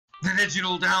The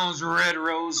Digital Downs Red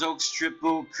Rose Oaks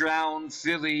Triple Crown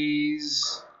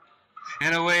Fillies.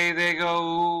 And away they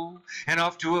go. And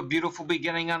off to a beautiful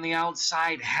beginning on the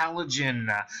outside, Halogen,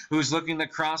 who's looking to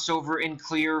cross over and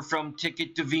clear from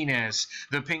Ticket to Venus.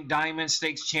 The Pink Diamond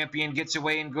Stakes champion gets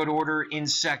away in good order in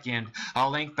second. A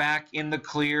length back in the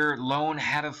clear, Lone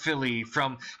Hat of Philly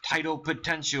from Title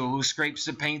Potential, who scrapes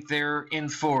the paint there in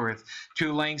fourth.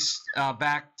 2 lengths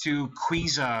back to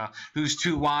Quiza, who's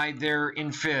 2 wide there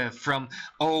in fifth. From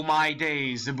Oh My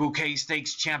Days, the Bouquet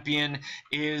Stakes champion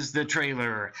is the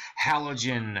trailer.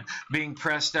 Halogen being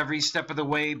pressed every step of the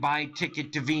way by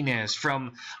Ticket to Venus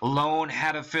from Lone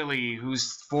Hat of Philly,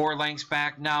 who's 4 lengths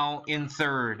back now in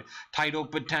third. Title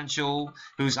Potential,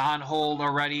 who's on hold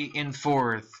already in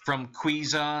fourth. From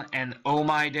Quiza and Oh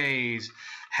My Days.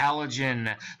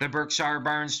 Halogen, the Berkshire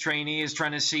Barnes trainee, is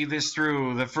trying to see this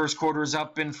through. The first quarter's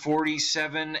up in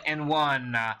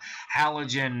 47-1.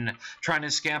 Halogen trying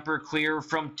to scamper clear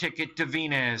from Ticket to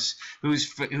Venus,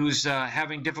 who's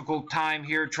having difficult time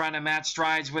here trying to match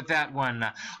strides with that one.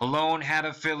 Lone Hat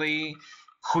of Philly.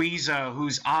 Quiza,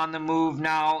 who's on the move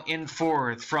now in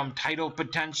fourth. From Title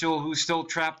Potential, who's still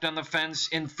trapped on the fence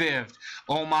in fifth.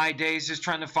 Oh My Days is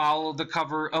trying to follow the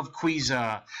cover of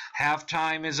Quiza.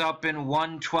 Halftime is up in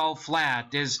 1:12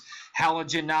 flat as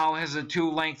Halogen now has a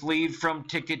 2-length lead from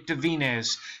Ticket to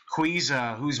Venus.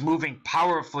 Quiza, who's moving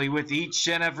powerfully with each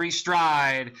and every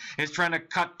stride, is trying to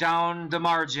cut down the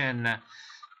margin.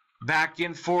 Back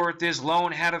in fourth is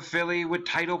Lone Hat of Philly with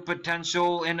Title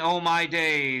Potential and Oh My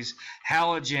Days.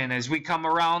 Halogen as we come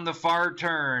around the far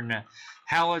turn.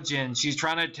 Halogen, she's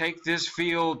trying to take this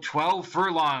field 12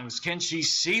 furlongs. Can she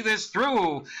see this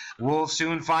through? We'll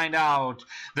soon find out.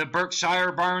 The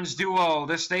Berkshire Barnes duo,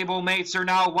 the stable mates are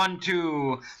now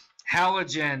 1-2.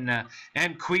 Halogen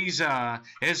and Quiza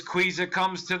as Quiza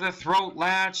comes to the throat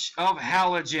latch of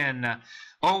Halogen.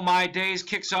 Oh My Days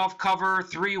kicks off cover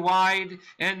 3 wide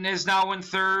and is now in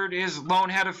third. Is Lone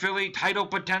Hat of Philly. Title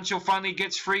Potential finally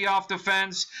gets free off the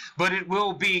fence, but it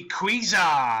will be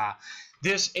Quiza.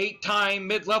 This 8-time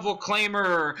mid-level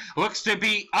claimer looks to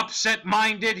be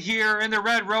upset-minded here in the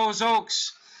Red Rose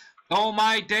Oaks. Oh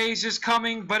My Days is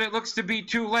coming, but it looks to be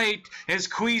too late as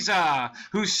Quiza,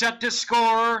 who's set to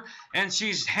score, and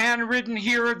she's handridden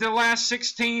here at the last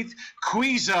 16th.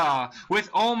 Quiza with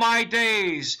Oh My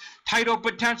Days. Title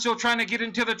Potential trying to get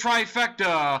into the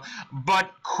trifecta, but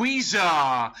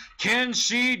Quiza, can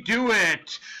she do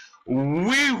it?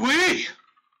 Oui.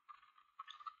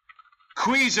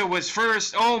 Quiza was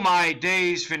first, Oh My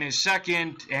Days finished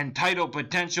second, and Title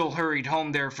Potential hurried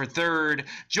home there for third.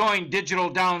 Join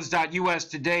digitaldowns.us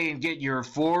today and get your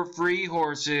 4 free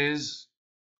horses.